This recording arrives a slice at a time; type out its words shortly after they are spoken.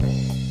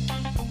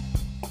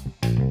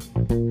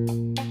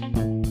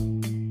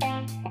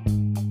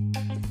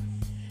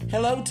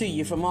Hello to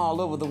you from all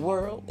over the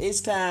world.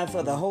 It's time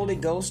for the Holy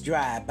Ghost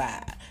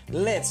drive-by.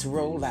 Let's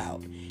roll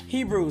out.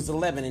 Hebrews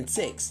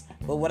 11:6.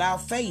 But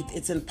without faith,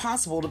 it's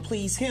impossible to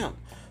please him.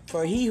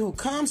 For he who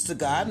comes to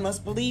God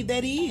must believe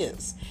that he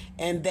is,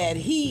 and that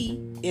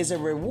he is a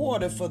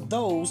rewarder for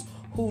those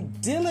who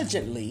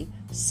diligently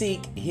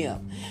seek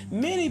him.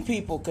 Many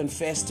people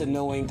confess to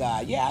knowing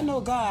God. Yeah, I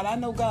know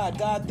God.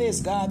 God this,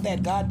 God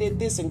that, God did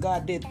this, and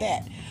God did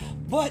that.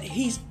 But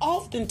he's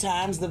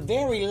oftentimes the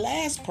very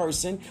last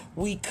person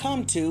we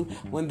come to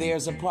when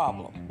there's a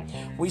problem.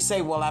 We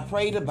say, well, I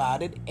prayed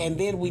about it, and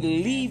then we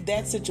leave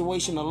that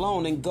situation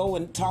alone and go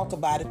and talk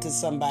about it to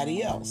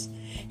somebody else.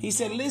 He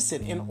said,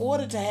 listen, in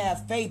order to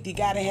have faith, you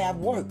got to have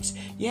works.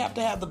 You have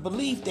to have the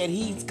belief that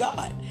he's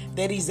God,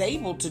 that he's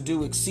able to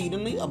do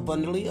exceedingly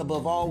abundantly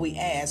above all we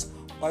ask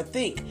or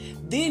think.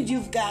 Then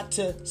you've got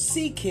to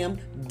seek him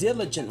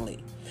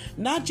diligently.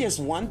 Not just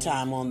one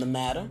time on the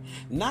matter,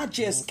 not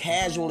just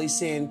casually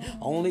saying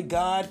only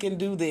God can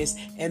do this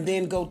and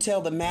then go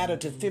tell the matter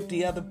to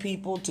 50 other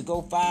people, to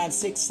go find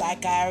 6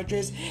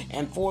 psychiatrists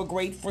and 4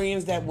 great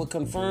friends that will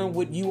confirm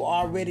what you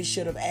already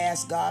should have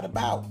asked God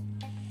about.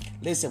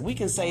 Listen, we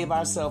can save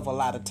ourselves a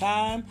lot of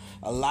time,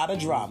 a lot of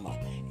drama,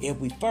 if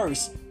we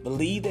first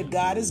believe that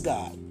God is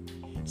God.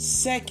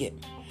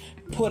 Second,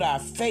 put our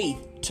faith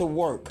to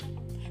work,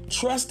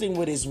 trusting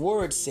what his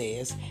word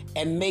says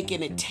and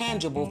making it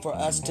tangible for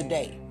us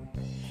today.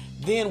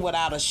 Then,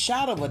 without a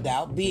shadow of a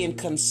doubt, being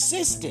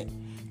consistent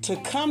to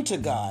come to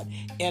God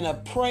in a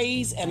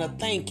praise and a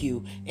thank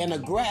you and a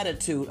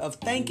gratitude of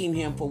thanking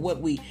him for what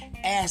we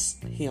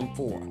asked him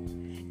for,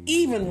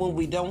 even when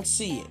we don't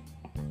see it.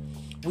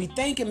 We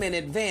thank him in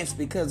advance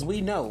because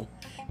we know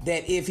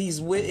that if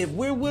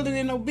we're willing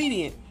and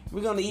obedient, we're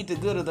going to eat the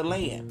good of the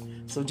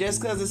land. So just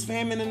because it's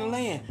famine in the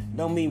land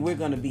don't mean we're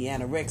going to be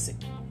anorexic.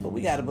 But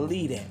we got to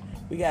believe that.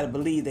 We got to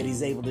believe that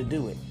he's able to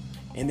do it.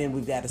 And then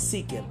we've got to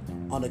seek him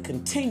on a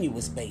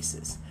continuous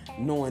basis,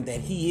 knowing that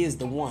he is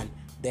the one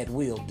that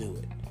will do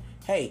it.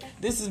 Hey,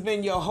 this has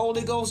been your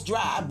Holy Ghost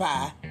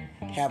drive-by.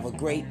 Have a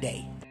great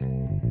day.